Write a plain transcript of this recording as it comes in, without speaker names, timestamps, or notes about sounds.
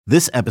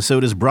This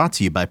episode is brought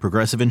to you by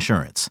Progressive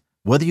Insurance.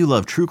 Whether you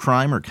love true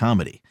crime or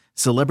comedy,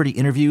 celebrity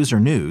interviews or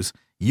news,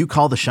 you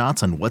call the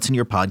shots on what's in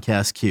your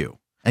podcast queue.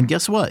 And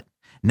guess what?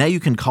 Now you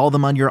can call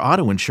them on your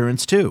auto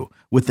insurance too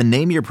with the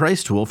Name Your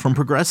Price tool from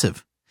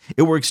Progressive.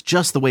 It works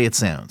just the way it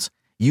sounds.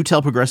 You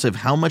tell Progressive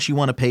how much you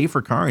want to pay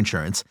for car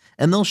insurance,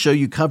 and they'll show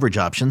you coverage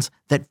options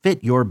that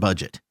fit your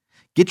budget.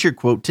 Get your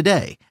quote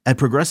today at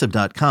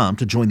Progressive.com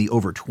to join the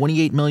over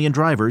 28 million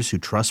drivers who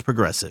trust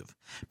Progressive.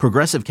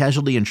 Progressive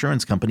Casualty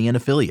Insurance Company and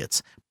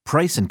Affiliates.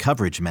 Price and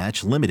coverage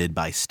match limited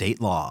by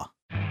state law.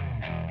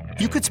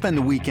 You could spend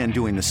the weekend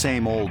doing the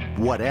same old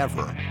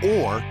whatever,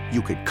 or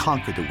you could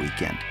conquer the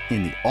weekend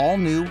in the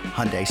all-new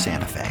Hyundai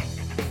Santa Fe.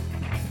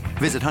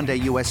 Visit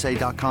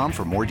HyundaiUSA.com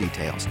for more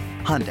details.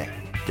 Hyundai,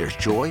 there's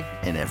joy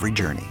in every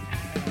journey.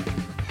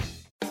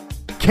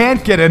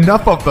 Can't get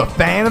enough of the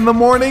Fan in the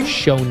morning?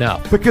 Shown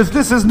up. Because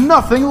this is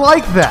nothing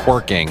like that.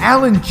 Working.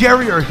 Al and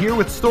Jerry are here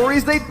with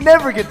stories they'd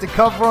never get to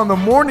cover on the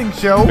morning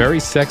show. Very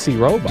sexy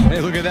robot.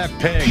 Hey, look at that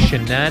pig.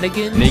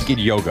 Shenanigans. Naked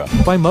yoga.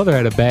 My mother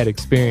had a bad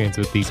experience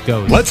with these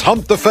ghosts. Let's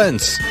hump the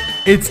fence.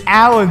 It's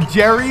Al and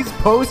Jerry's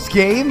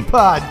post-game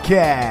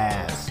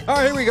podcast. All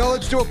right, here we go.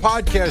 Let's do a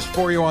podcast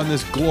for you on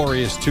this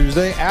glorious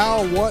Tuesday.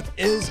 Al, what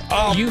is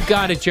up? You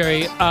got it,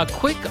 Jerry. A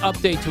quick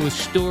update to a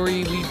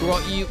story we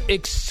brought you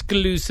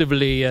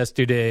exclusively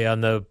yesterday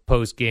on the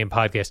post-game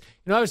podcast.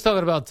 You know, I was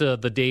talking about the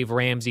Dave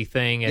Ramsey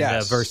thing and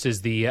Yes.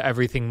 versus the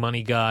Everything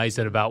Money guys,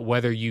 and about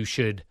whether you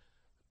should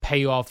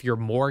pay off your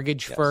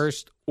mortgage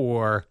first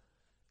or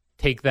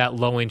take that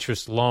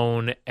low-interest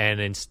loan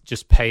and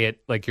just pay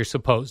it like you're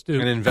supposed to.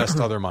 And invest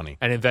other money.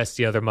 And invest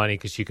the other money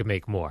because you can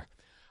make more.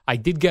 I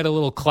did get a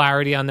little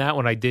clarity on that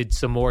when I did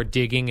some more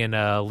digging, and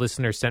a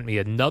listener sent me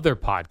another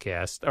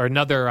podcast or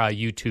another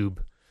YouTube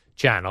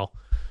channel.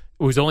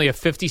 It was only a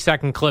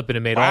 50-second clip, and it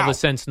made all the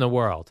sense in the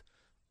world.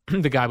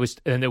 The guy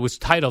and it was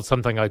titled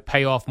something like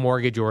 "Pay Off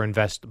Mortgage or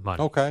Invest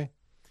Money." Okay.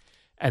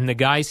 And the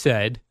guy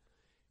said,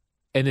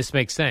 and this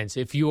makes sense,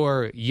 if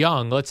you're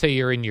young, let's say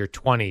you're in your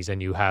 20s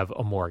and you have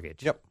a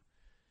mortgage. Yep.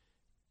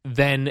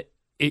 Then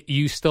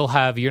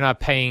you're not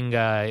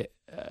paying.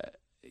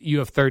 You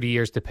have 30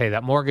 years to pay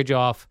that mortgage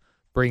off,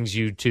 brings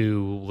you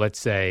to, let's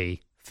say,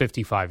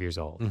 55 years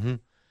old. Mm-hmm.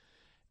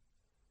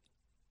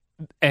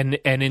 And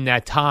in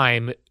that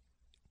time,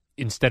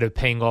 instead of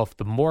paying off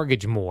the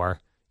mortgage more,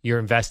 you're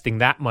investing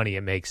that money.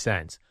 It makes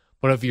sense.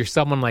 But if you're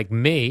someone like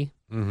me,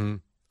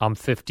 I'm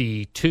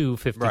 52,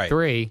 53,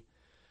 Right.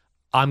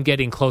 I'm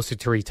getting closer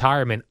to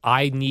retirement.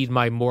 I need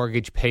my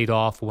mortgage paid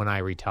off when I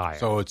retire.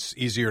 So it's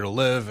easier to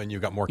live and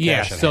you've got more cash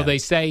Yeah, in so hand. they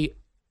say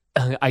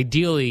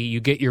ideally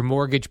you get your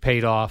mortgage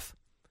paid off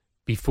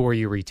before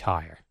you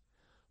retire.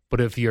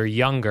 But if you're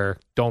younger,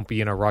 don't be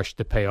in a rush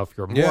to pay off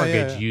your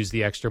mortgage. Yeah. Use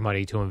the extra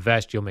money to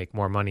invest. You'll make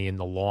more money in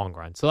the long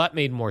run. So that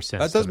made more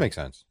sense. That does make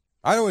sense.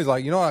 I always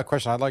a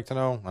question I'd like to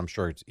know, I'm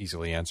sure it's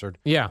easily answered,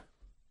 Yeah.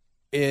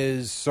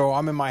 is, so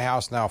I'm in my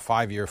house now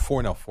 4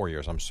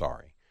 years, I'm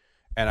sorry.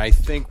 And I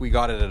think we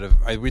got it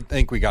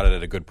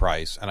at a good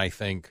price. And I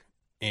think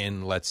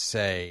in, let's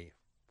say,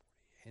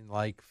 in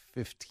like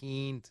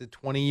 15 to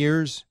 20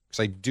 years, because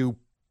I do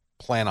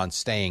plan on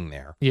staying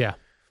there. Yeah.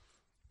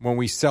 When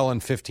we sell in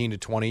 15 to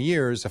 20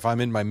 years, if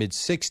I'm in my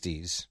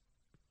mid-60s,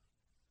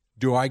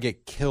 do I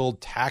get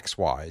killed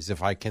tax-wise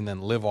if I can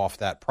then live off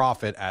that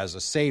profit as a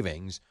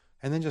savings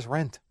and then just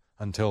rent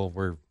until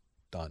we're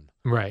done?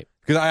 Right.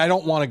 Because I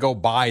don't want to go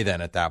buy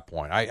then at that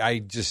point.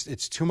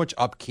 It's too much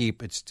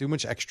upkeep. It's too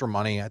much extra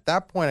money. At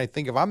that point, I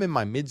think if I'm in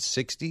my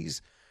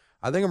mid-60s,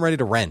 I think I'm ready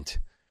to rent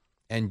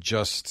and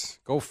just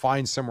go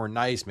find somewhere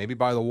nice, maybe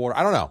by the water.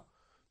 I don't know.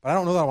 But I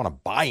don't know that I want to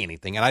buy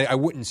anything. And I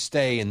wouldn't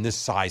stay in this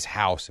size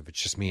house if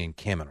it's just me and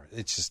Kim.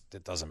 It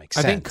doesn't make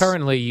sense. I think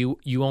currently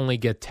you only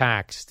get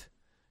taxed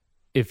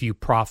if you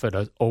profit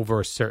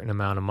over a certain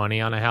amount of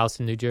money on a house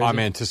in New Jersey. I'm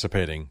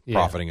anticipating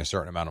profiting a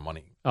certain amount of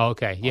money. Oh,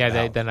 okay.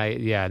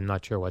 Yeah, I'm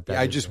not sure what that is.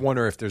 I just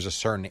wonder if there's a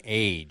certain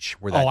age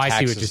where that I tax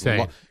see what you're is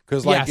saying.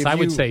 Because Yes, I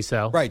would say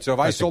so. Right. So if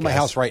I That's a sold my guess.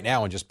 house right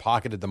now and just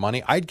pocketed the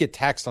money, I'd get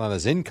taxed on it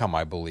as income,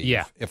 I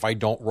believe, if I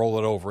don't roll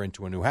it over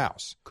into a new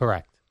house.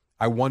 Correct.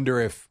 I wonder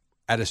if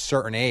at a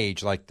certain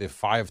age, like the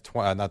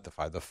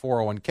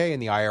 401k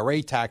and the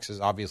IRA taxes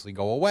obviously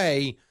go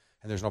away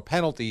and there's no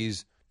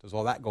penalties, does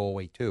all that go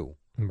away too?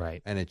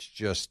 Right. And it's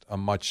just a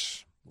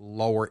much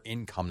lower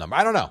income number.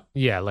 I don't know.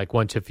 Yeah, like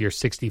if you're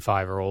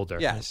 65 or older.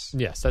 Yes.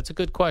 Yes, that's a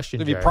good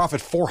question, If you Jerry.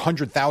 profit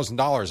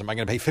 $400,000, am I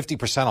going to pay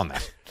 50% on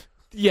that?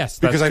 Yes.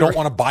 Because I don't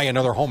want to buy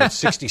another home at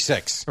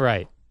 66.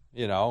 Right.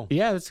 You know?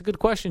 Yeah, that's a good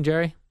question,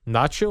 Jerry.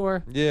 Not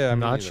sure. Yeah, I'm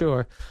me not neither.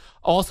 sure.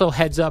 Also,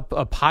 heads up,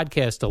 a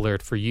podcast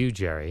alert for you,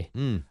 Jerry.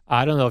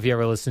 I don't know if you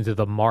ever listened to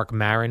the Mark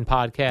Maron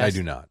podcast. I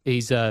do not.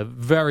 He's a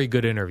very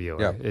good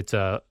interviewer. Yeah.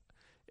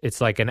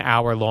 It's like an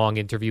hour-long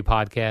interview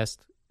podcast,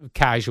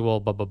 casual,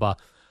 blah, blah, blah.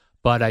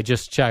 But I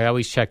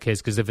always check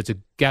his, because if it's a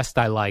guest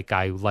I like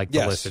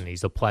to listen.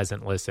 He's a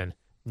pleasant listen.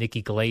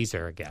 Nikki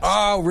Glazer, I guess.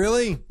 Oh,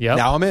 really? Yep.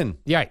 Now I'm in.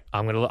 Yeah,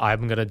 I'm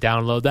gonna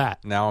download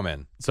that. Now I'm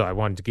in. So I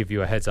wanted to give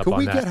you a heads up Could on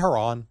we that. get her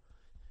on?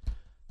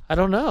 I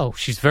don't know.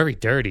 She's very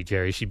dirty,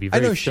 Jerry. She'd be I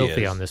know very she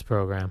filthy is. on this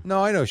program.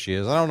 No, I know she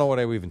is. I don't know what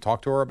I even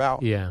talked to her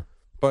about. Yeah.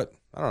 But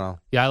I don't know.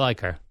 Yeah, I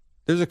like her.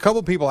 There's a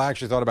couple people I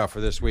actually thought about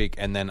for this week,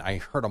 and then I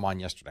heard them on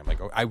yesterday. I'm like,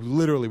 I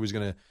literally was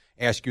going to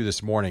ask you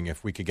this morning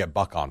if we could get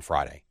Buck on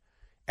Friday.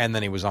 And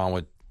then he was on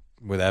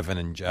with Evan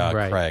and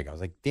Craig. I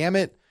was like, damn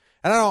it.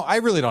 And I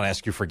really don't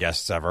ask you for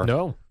guests ever.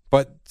 No.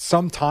 But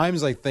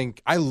sometimes I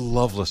think I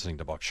love listening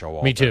to Buck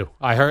Showalter. Me too.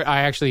 I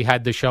actually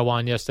had the show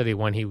on yesterday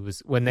when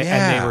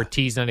they were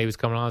teasing that he was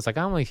coming on. I was like,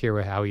 I want to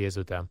hear how he is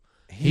with them.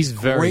 He's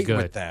very great good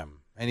with them.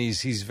 And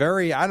he's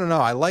very, I don't know,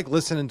 I like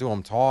listening to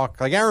him talk.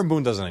 Like Aaron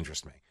Boone doesn't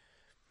interest me.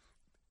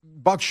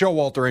 Buck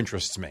Showalter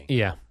interests me.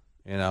 Yeah.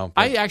 You know.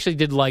 I actually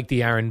did like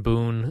the Aaron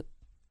Boone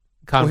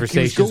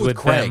conversations he was good with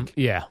them. Craig.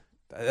 Yeah.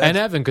 And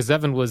Evan, because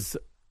Evan was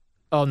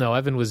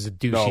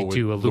douchey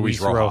to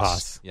Luis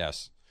Rojas.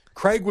 Yes.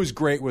 Craig was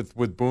great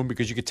with Boone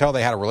because you could tell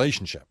they had a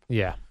relationship.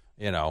 Yeah.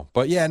 You know.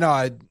 But yeah,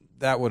 no,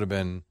 that would have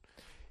been,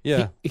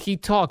 yeah. He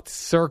talked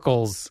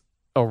circles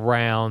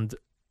around,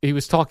 he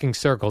was talking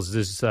circles,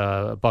 this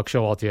Buck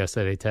Showalter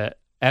yesterday.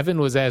 Evan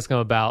was asking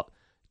him about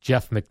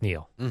Jeff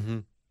McNeil. Mm-hmm.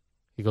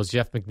 He goes,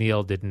 Jeff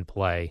McNeil didn't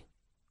play.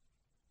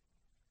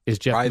 Is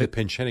Jeff Probably the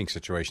pinch hitting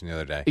situation the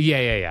other day.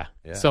 Yeah.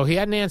 So he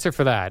had an answer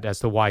for that as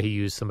to why he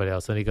used somebody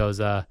else. And he goes,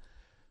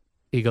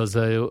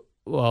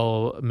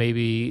 well,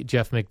 maybe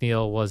Jeff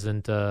McNeil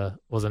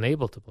wasn't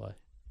able to play.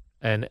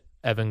 And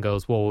Evan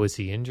goes, well, was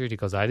he injured? He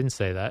goes, I didn't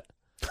say that.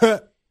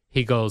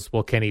 He goes,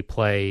 well, can he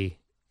play?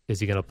 Is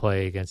he going to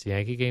play against the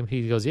Yankee game?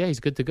 He goes, yeah, he's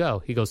good to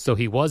go. He goes, so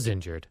he was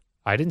injured.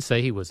 I didn't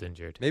say he was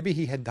injured. Maybe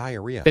he had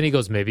diarrhea. Then he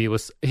goes, maybe it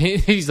was,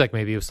 he's like,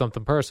 maybe it was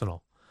something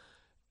personal.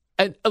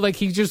 And like,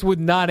 he just would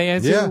not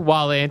answer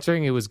while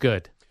answering. It was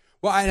good.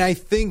 Well, and I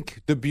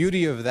think the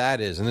beauty of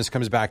that is, and this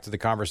comes back to the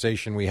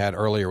conversation we had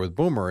earlier with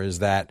Boomer, is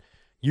that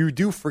you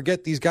do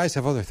forget these guys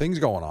have other things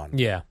going on.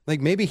 Yeah.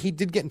 Like maybe he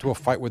did get into a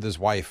fight with his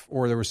wife,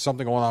 or there was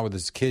something going on with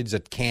his kids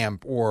at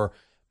camp, or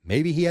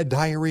maybe he had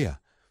diarrhea,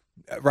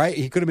 right?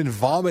 He could have been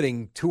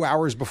vomiting 2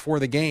 hours before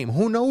the game.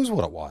 Who knows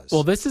what it was?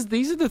 Well, these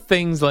are the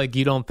things like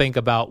you don't think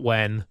about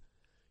when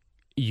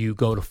you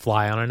go to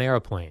fly on an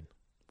airplane.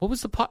 What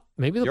was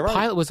maybe the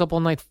pilot was up all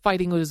night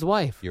fighting with his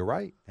wife. You're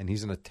right. And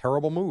he's in a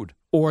terrible mood.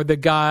 Or the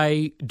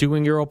guy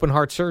doing your open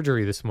heart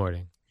surgery this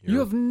morning. You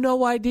have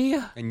no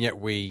idea. And yet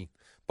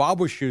Bob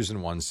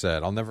Wischusen once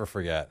said, I'll never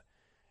forget,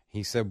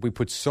 he said, we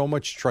put so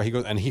much trust. He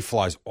goes, and he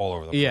flies all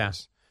over the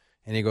place.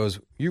 And he goes,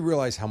 you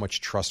realize how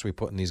much trust we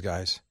put in these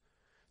guys?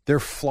 They're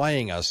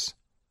flying us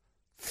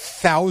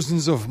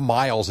thousands of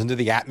miles into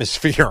the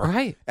atmosphere.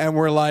 Right. And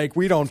we're like,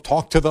 we don't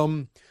talk to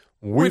them.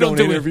 We don't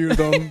interview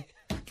them.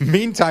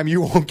 Meantime,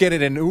 you won't get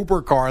it in an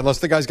Uber car unless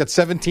the guy's got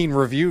 17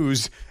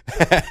 reviews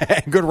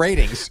and good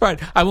ratings.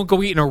 Right. I won't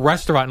go eat in a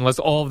restaurant unless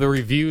all of the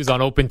reviews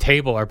on Open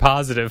Table are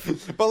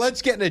positive. But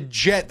let's get in a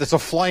jet that's a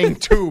flying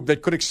tube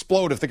that could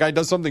explode if the guy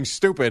does something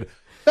stupid.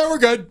 Then we're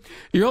good.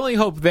 Your only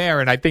hope there,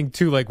 and I think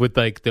too, like with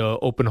like the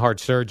open heart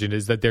surgeon,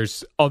 is that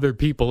there's other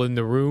people in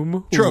the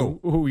room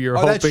who you're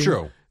hoping that's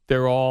true. They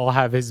all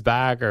have his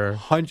back. Or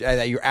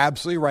you're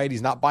absolutely right.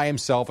 He's not by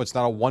himself. It's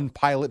not a one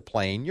pilot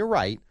plane. You're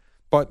right.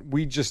 But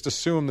we just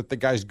assume that the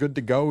guy's good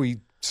to go. He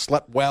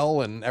slept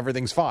well and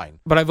everything's fine.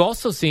 But I've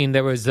also seen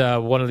there was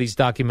one of these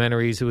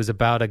documentaries. It was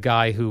about a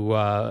guy who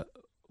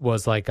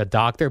was like a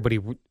doctor, but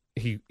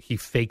he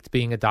faked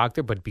being a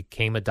doctor, but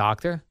became a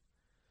doctor.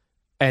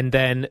 And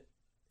then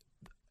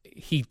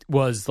he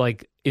was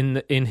like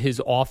in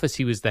his office.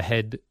 He was the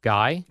head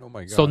guy. Oh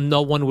my God! So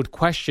no one would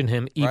question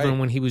him, even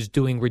when he was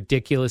doing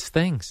ridiculous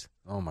things.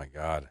 Oh my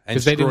God! And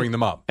screwing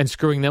them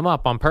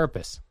up on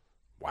purpose.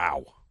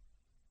 Wow.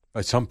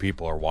 But some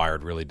people are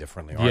wired really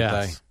differently, aren't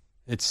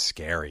they? It's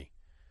scary.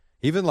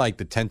 Even like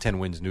the 1010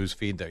 Wins news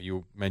feed that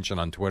you mentioned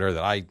on Twitter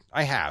that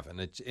I have, and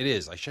it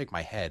is. I shake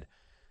my head.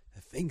 The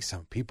thing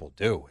some people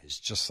do is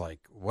just like,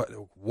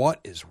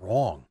 what is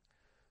wrong?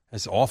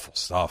 It's awful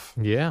stuff.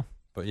 Yeah.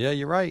 But yeah,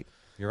 you're right.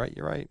 You're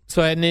right.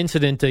 So I had an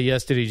incident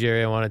yesterday,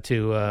 Jerry, I wanted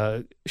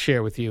to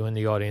share with you and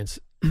the audience.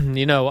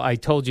 You know, I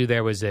told you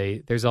there's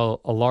a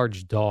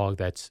large dog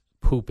that's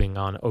pooping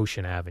on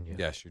Ocean Avenue.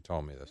 Yes, you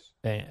told me this.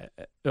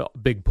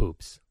 Big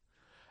poops.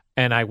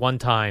 And I one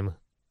time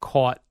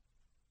caught.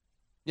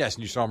 Yes,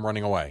 and you saw him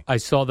running away. I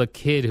saw the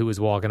kid who was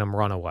walking him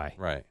run away.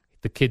 Right.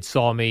 The kid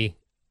saw me,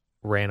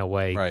 ran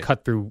away,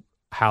 cut through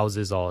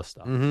houses, all this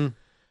stuff. Mm-hmm.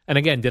 And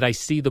again, did I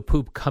see the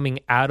poop coming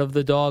out of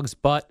the dog's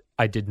butt?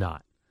 I did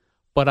not.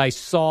 But I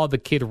saw the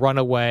kid run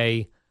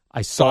away.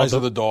 I saw size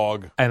of the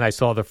dog. And I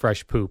saw the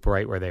fresh poop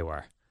right where they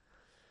were.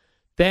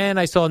 Then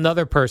I saw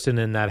another person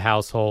in that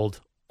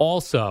household.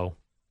 Also,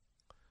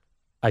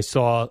 I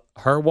saw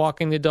her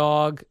walking the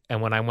dog, and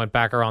when I went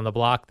back around the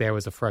block, there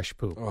was a fresh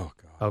poop. Oh,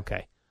 God.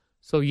 Okay.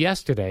 So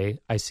yesterday,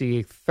 I see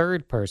a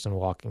third person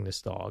walking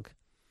this dog,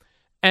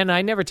 and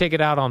I never take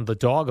it out on the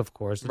dog, of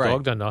course. The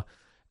dog doesn't know.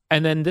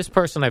 And then this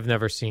person I've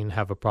never seen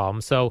have a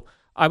problem. So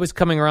I was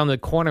coming around the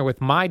corner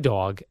with my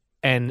dog,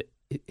 and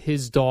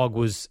his dog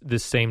was,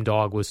 this same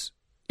dog was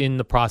in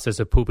the process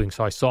of pooping.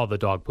 So I saw the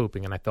dog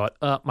pooping, and I thought,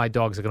 my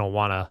dogs are going to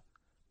want to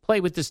play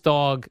with this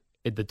dog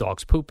the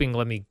dog's pooping.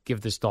 Let me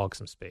give this dog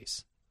some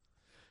space.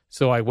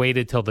 So I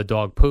waited till the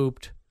dog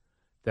pooped.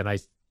 Then I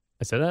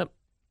said,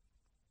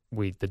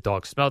 the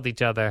dogs smelled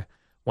each other,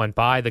 went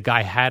by. The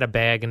guy had a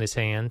bag in his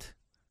hand.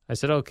 I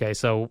said, okay.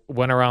 So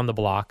went around the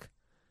block,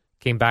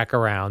 came back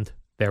around.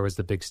 There was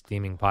the big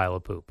steaming pile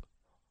of poop.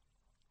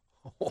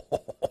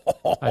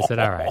 I said,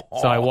 all right.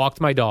 So I walked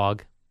my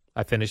dog.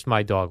 I finished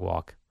my dog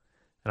walk.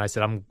 And I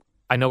said,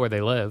 I know where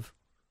they live.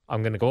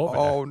 I'm going to go over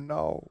there. Oh,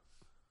 no.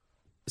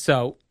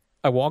 So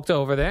I walked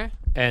over there,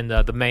 and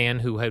the man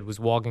who was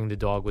walking the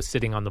dog was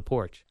sitting on the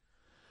porch.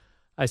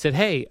 I said,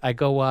 hey,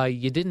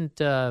 you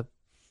didn't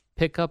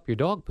pick up your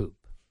dog poop.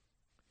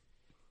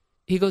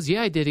 He goes,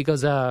 yeah, I did. He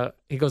goes, a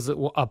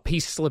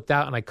piece slipped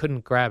out and I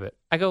couldn't grab it.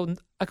 I go,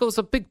 it's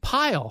a big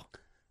pile.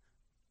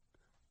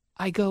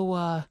 I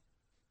go,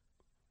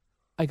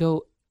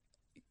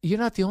 you're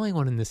not the only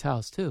one in this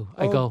house, too.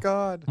 I go,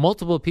 God.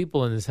 Multiple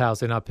people in this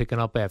house are not picking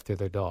up after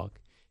their dog.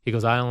 He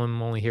goes,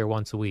 I'm only here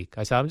once a week.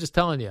 I said, I'm just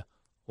telling you,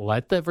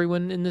 let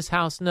everyone in this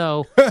house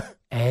know.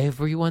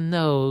 Everyone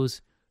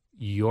knows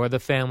you're the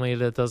family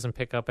that doesn't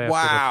pick up after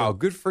Wow, their poop.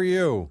 good for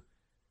you.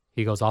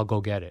 He goes, I'll go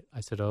get it.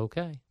 I said,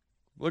 okay.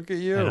 Look at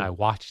you. And I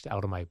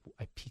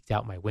peeked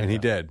out my window. And he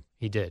did.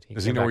 He did.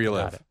 Does he came know back where you and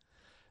got live? it.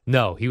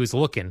 No, he was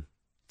looking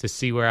to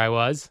see where I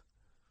was.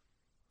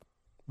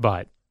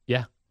 But,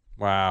 yeah.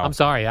 Wow. I'm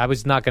sorry. I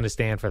was not going to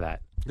stand for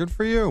that. Good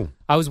for you.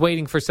 I was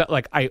waiting for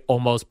I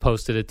almost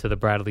posted it to the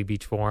Bradley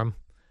Beach Forum.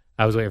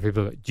 I was waiting for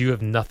people. Do you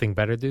have nothing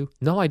better to do?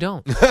 No, I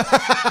don't.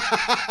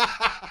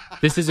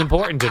 This is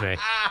important to me.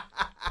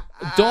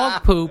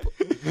 Dog poop.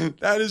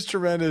 That is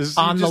tremendous.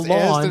 On you just the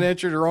lawn. asked and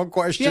answered your own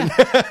question.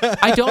 Yeah.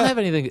 I don't have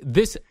anything.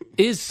 This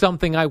is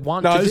something I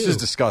want to do. No, this is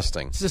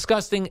disgusting. It's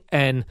disgusting,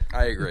 and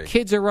I agree.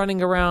 Kids are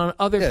running around.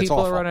 Other Yeah, it's people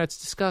are awful. running. It's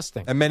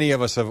disgusting. And many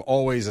of us have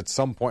always, at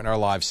some point in our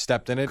lives,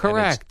 stepped in it.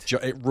 Correct.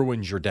 And it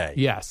ruins your day.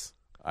 Yes.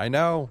 I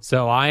know.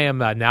 So I am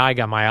now. I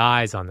got my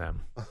eyes on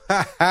them,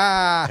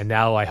 and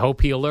now I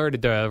hope he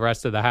alerted the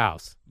rest of the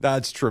house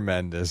That's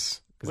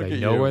tremendous. because I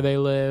know where they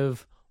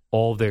live.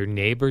 All their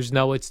neighbors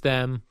know it's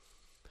them.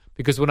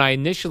 Because when I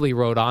initially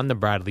wrote on the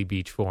Bradley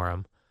Beach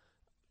Forum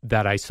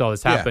that I saw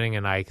this happening,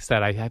 and I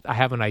said I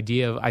have an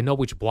idea of, I know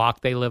which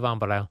block they live on,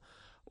 but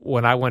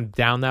when I went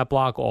down that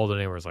block, all the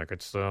neighbors were like,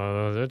 it's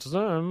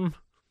them.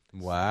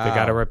 Wow. They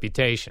got a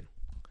reputation.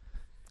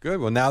 Good.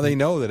 Well, now they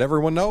know that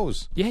everyone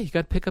knows. Yeah, you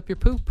got to pick up your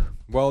poop.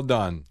 Well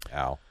done,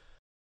 Al.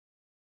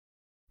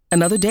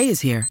 Another day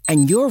is here,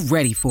 and you're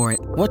ready for it.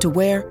 What to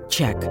wear?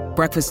 Check.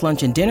 Breakfast,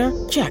 lunch, and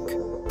dinner? Check.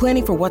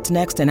 Planning for what's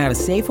next and how to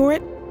save for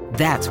it?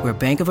 That's where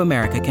Bank of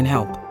America can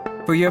help.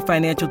 For your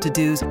financial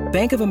to-dos,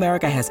 Bank of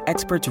America has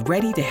experts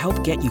ready to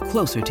help get you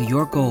closer to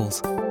your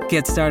goals.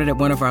 Get started at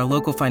one of our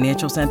local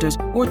financial centers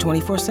or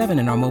 24/7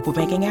 in our mobile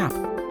banking app.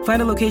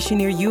 Find a location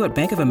near you at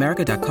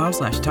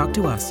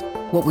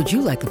bankofamerica.com/talktous. What would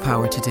you like the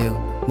power to do?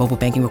 Mobile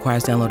banking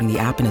requires downloading the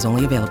app and is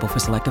only available for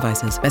select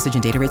devices. Message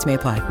and data rates may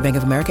apply. Bank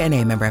of America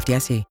N.A., member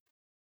FDIC.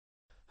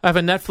 I have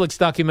a Netflix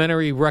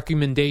documentary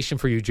recommendation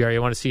for you, Jerry. I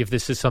want to see if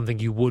this is something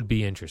you would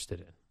be interested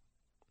in.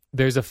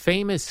 There's a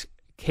famous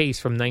case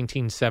from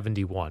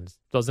 1971. It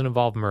doesn't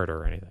involve murder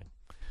or anything.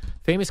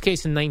 Famous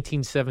case in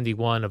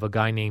 1971 of a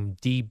guy named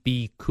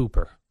D.B.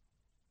 Cooper.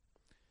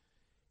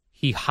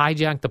 He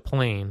hijacked a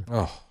plane.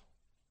 Oh.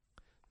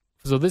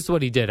 So this is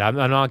what he did. I'm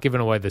not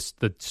giving away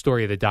the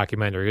story of the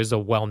documentary. It is a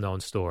well-known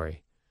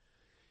story.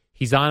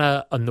 He's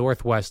on a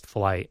Northwest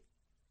flight.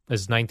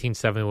 This is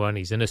 1971.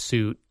 He's in a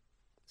suit,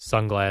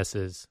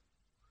 sunglasses.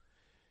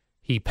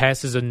 He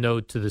passes a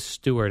note to the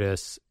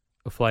stewardess,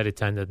 a flight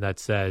attendant, that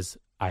says,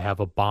 I have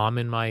a bomb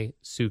in my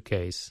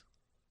suitcase.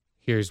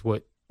 Here's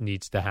what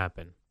needs to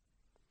happen.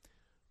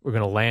 You're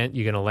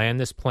going to land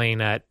this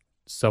plane at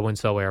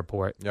so-and-so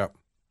airport. Yep.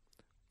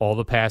 All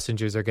the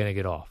passengers are going to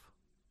get off.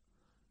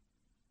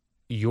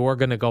 You're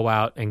going to go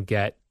out and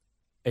get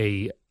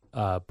a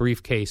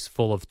briefcase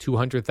full of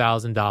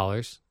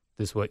 $200,000.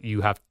 This is what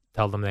you have to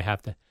tell them they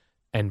have to,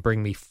 and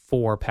bring me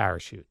 4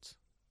 parachutes.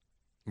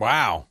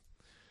 Wow.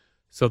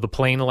 So the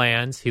plane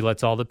lands. He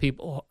lets all the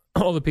people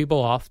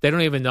off. They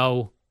don't even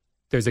know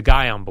there's a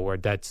guy on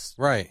board. That's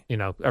right.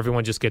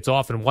 Everyone just gets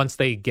off, and once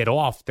they get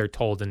off, they're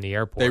told in the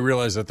airport. They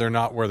realize that they're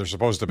not where they're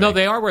supposed to be. No,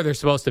 they are where they're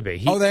supposed to be.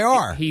 They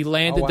are. He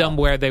landed them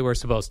where they were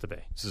supposed to be.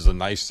 This is a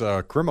nice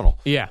criminal.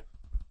 Yeah.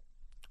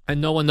 And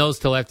no one knows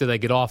till after they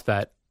get off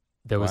that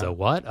there was a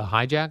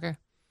hijacker?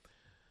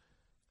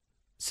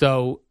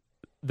 So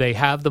they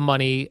have the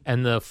money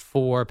and the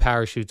 4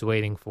 parachutes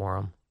waiting for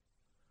them.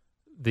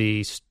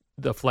 The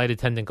flight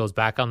attendant goes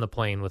back on the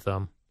plane with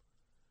them.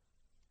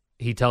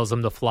 He tells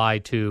them to fly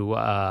to,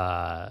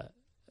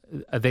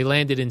 they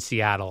landed in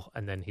Seattle,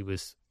 and then he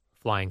was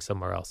flying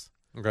somewhere else.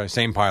 Okay,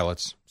 same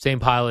pilots.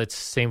 Same pilots,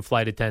 same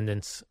flight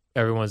attendants.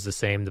 Everyone's the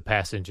same. The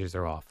passengers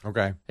are off.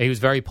 Okay. And he was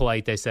very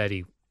polite. They said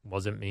he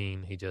wasn't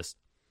mean.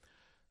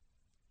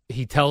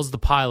 He tells the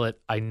pilot,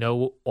 I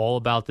know all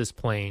about this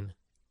plane.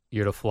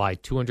 You're to fly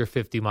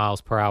 250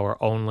 miles per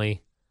hour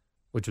only,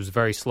 which was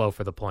very slow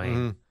for the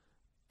plane,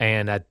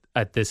 and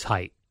at this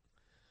height.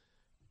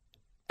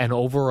 And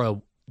over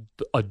a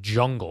a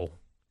jungle,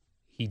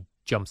 he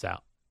jumps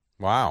out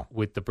Wow.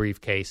 with the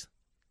briefcase.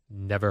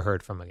 Never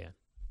heard from him again.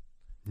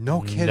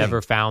 No kidding.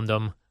 Never found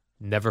him.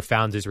 Never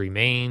found his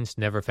remains.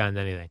 Never found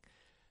anything.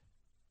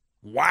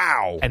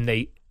 Wow. And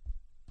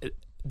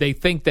they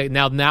think that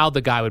now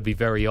the guy would be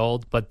very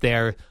old, but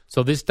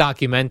so this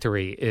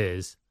documentary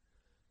is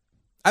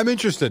I'm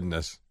interested in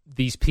this.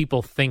 these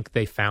people think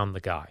they found the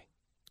guy,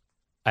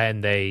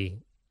 and they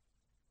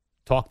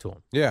talk to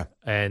him, Yeah.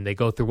 and they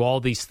go through all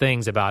these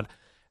things about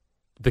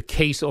the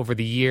case over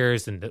the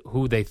years and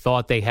who they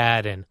thought they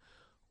had and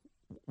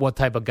what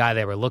type of guy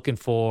they were looking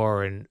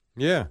for, and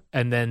Yeah.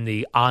 then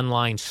the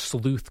online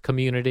sleuth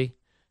community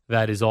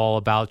that is all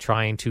about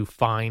trying to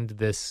find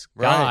this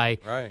guy.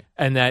 Right.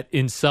 And that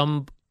in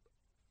some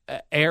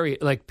area,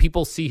 like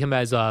people see him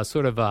as a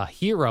sort of a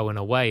hero in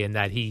a way, in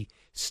that he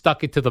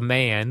stuck it to the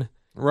man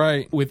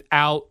Right.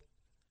 without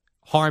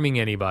harming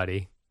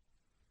anybody.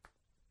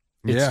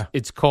 Yeah.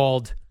 It's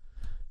called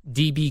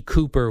DB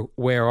Cooper,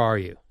 Where Are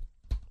You?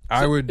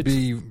 I would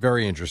be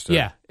very interested.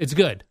 Yeah, it's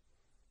good.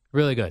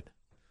 Really good.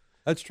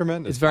 That's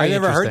tremendous. It's very I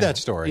never heard interesting. that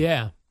story.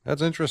 Yeah.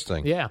 That's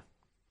interesting. Yeah.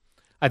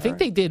 I think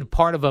they did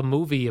part of a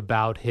movie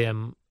about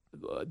him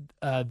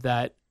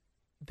that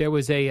there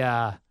was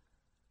a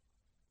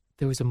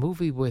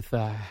movie with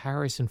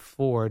Harrison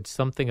Ford,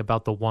 something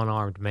about the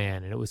one-armed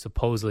man, and it was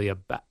supposedly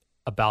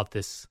about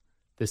this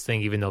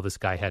thing, even though this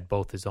guy had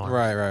both his arms.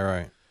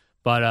 Right.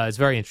 But it's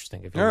very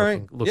interesting if you're All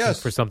right. looking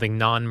Yes. for something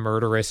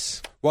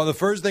non-murderous. Well, the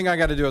first thing I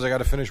got to do is I got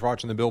to finish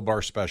watching the Bill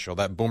Burr special.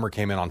 That Boomer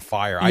came in on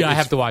fire. Yeah, I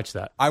have to watch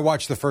that. I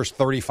watched the first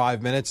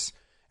 35 minutes,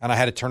 and I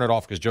had to turn it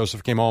off because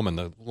Joseph came home, and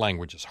the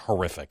language is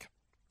horrific.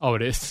 Oh,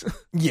 it is?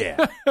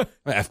 Yeah.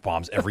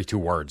 F-bombs every 2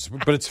 words.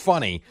 But it's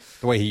funny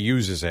the way he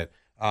uses it.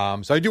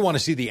 So I do want to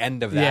see the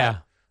end of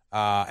that.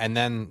 Yeah. And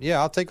then,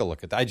 I'll take a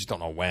look at that. I just don't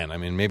know when. I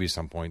mean, maybe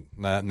some point.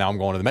 Now I'm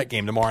going to the Met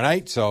game tomorrow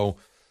night, so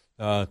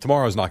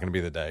tomorrow's not going to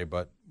be the day.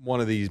 But one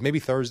of these, maybe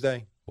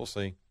Thursday. We'll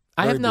see.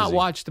 I Very have not busy.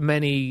 watched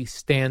many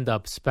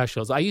stand-up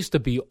specials. I used to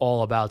be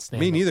all about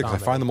stand-up Me neither, because I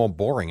comedy. find them all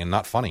boring and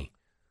not funny.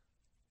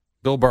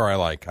 Bill Burr, I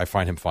like. I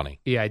find him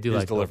funny. Yeah, I do His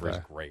like Bill delivery is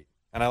Burr. great.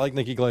 And I like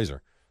Nikki Glazer.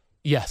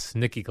 Yes,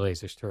 Nikki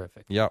Glazer's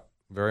terrific. Yep,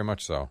 very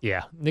much so.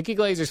 Yeah, Nikki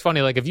Glazer's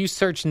funny. Like if you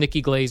search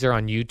Nikki Glazer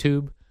on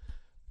YouTube,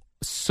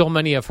 so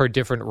many of her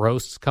different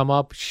roasts come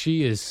up.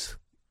 She's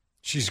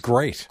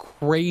great.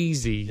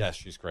 crazy Yes,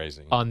 she's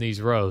crazy. on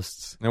these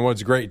roasts. And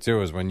what's great,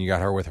 too, is when you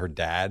got her with her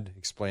dad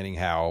explaining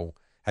how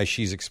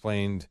she's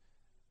explained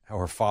how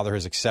her father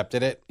has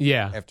accepted it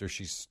Yeah, after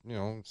she's,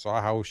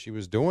 saw how she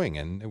was doing.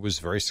 And it was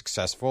very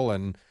successful,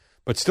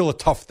 but still a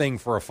tough thing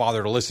for a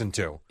father to listen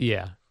to.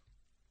 yeah,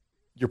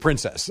 Your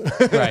princess.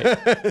 right.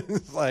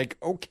 It's like,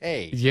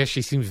 okay. Yeah,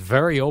 she seems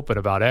very open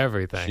about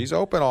everything. She's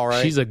open, all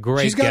right. She's a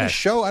great She's got a guest.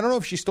 show. I don't know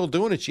if she's still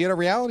doing it. She had a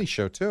reality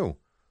show, too,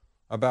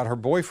 about her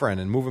boyfriend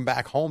and moving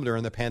back home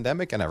during the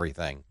pandemic and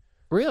everything.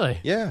 Really?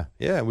 Yeah.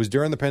 It was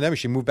during the pandemic.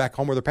 She moved back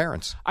home with her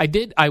parents.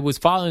 I was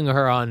following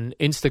her on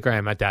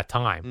Instagram at that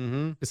time.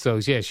 Mm-hmm. So,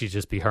 yeah, she'd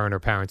just be her and her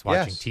parents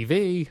watching Yes.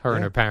 TV, her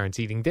and her parents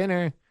eating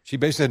dinner. She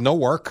basically had no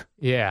work.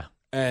 Yeah,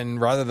 And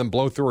rather than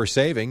blow through her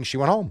savings, she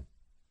went home.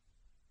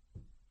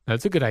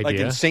 that's a good idea. Like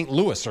in St.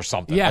 Louis or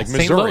something. Yeah, like St.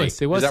 Missouri.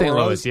 Louis. It was Is that St.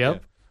 where Louis, yep. Yeah.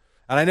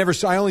 And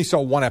I only saw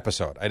one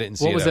episode. I didn't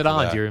see What was it after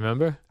on? that. Do you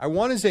remember? I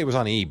want to say it was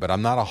on E, but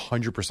I'm not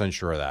 100%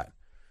 sure of that.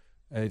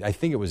 I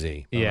think it was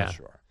E. I'm Yeah. not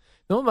sure.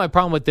 You know, my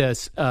problem with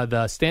this,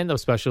 the stand-up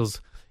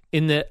specials,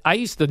 I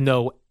used to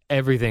know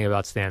everything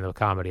about stand-up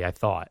comedy, I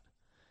thought.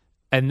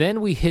 And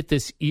then we hit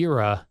this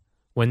era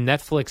when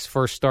Netflix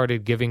first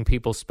started giving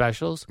people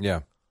specials,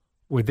 Yeah.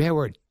 where there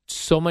were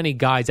so many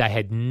guys I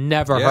had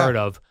never Yeah. heard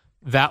of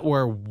that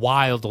were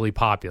wildly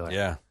popular.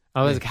 Yeah.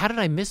 I was like, how did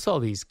I miss all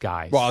these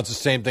guys? Well, it's the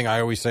same thing I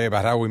always say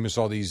about how we miss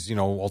all these,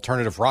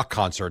 alternative rock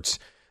concerts.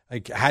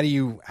 Like, how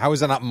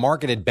is that not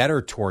marketed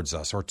better towards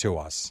us or to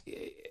us?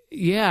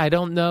 yeah, I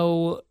don't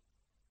know.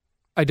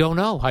 I don't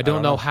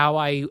know how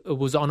I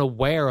was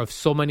unaware of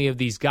so many of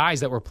these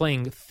guys that were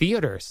playing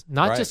theaters,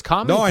 not Right. just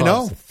comedy No, I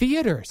clubs, know.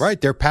 theaters. Right.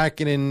 They're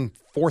packing in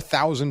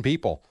 4,000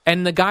 people.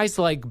 And the guys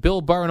like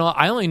Bill Burr and all,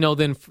 I only know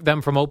them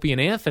from Opie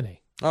and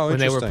Anthony Oh, when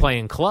they were interesting.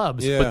 playing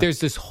clubs. Yeah. But there's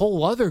this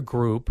whole other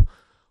group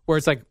where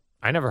it's like,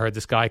 I never heard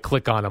this guy.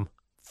 Click on him.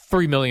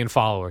 3 million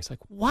followers. Like,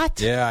 what?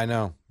 Yeah, I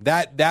know.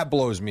 That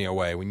blows me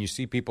away when you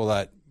see people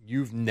that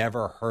you've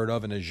never heard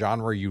of in a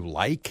genre you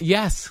like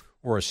Yes.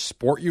 or a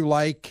sport you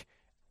like.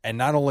 And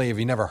not only have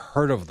you never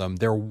heard of them,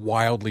 they're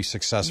wildly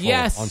successful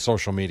Yes. on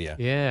social media.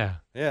 Yeah.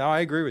 Yeah, I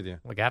agree with you.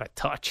 Like, out of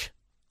touch.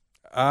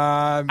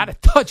 Out of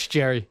touch,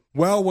 Jerry.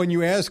 Well, when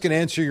you ask and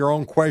answer your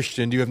own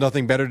question, do you have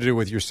nothing better to do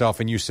with yourself?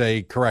 And you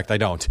say, correct, I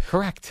don't.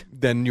 Correct.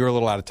 Then you're a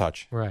little out of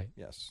touch. Right.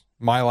 Yes.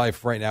 My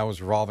life right now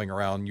is revolving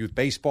around youth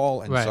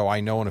baseball. And Right. so I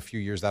know in a few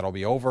years that'll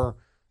be over.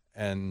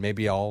 And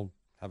maybe I'll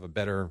have a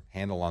better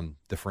handle on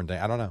different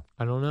things. I don't know.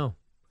 I don't know.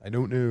 I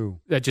don't know.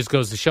 That just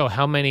goes to show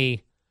how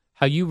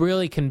you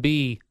really can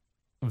be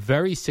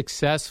very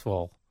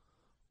successful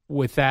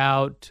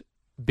without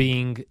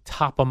being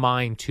top of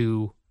mind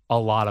to a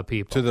lot of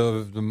people. To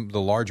the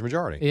large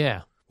majority.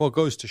 Yeah. Well, it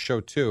goes to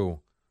show, too,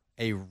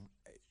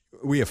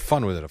 we have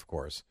fun with it, of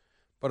course,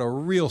 but a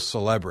real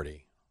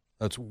celebrity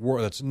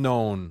that's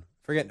known,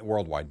 forget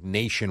worldwide,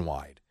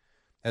 nationwide,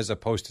 as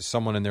opposed to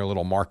someone in their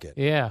little market.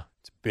 Yeah.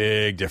 It's a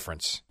big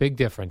difference. Big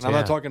difference. And I'm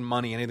not talking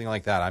money, anything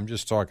like that. I'm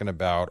just talking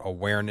about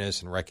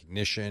awareness and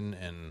recognition.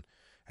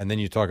 And then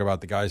you talk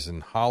about the guys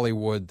in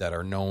Hollywood that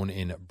are known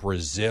in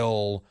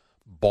Brazil,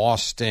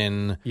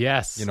 Boston,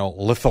 Yes.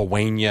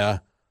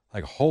 Lithuania.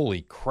 Like,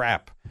 holy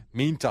crap.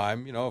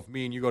 Meantime, if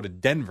me and you go to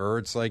Denver,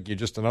 it's like you're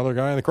just another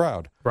guy in the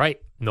crowd.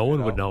 Right. No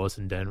one would know us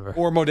in Denver.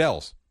 Or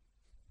Modell's.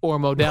 Or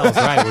Modell's,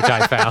 right, which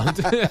I found.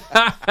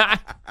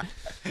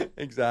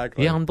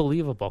 Exactly. Yeah,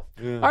 unbelievable.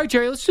 Yeah. All right,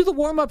 Jerry, let's do the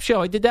warm-up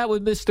show. I did that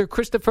with Mr.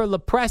 Christopher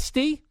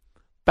Lopresti.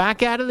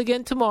 Back at it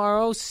again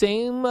tomorrow.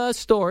 Same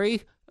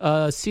story.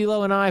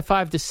 CeeLo and I,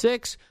 5 to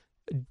 6.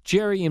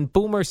 Jerry and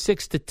Boomer,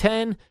 6 to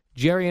 10.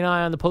 Jerry and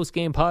I on the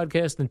post-game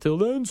podcast. Until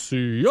then,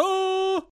 see ya!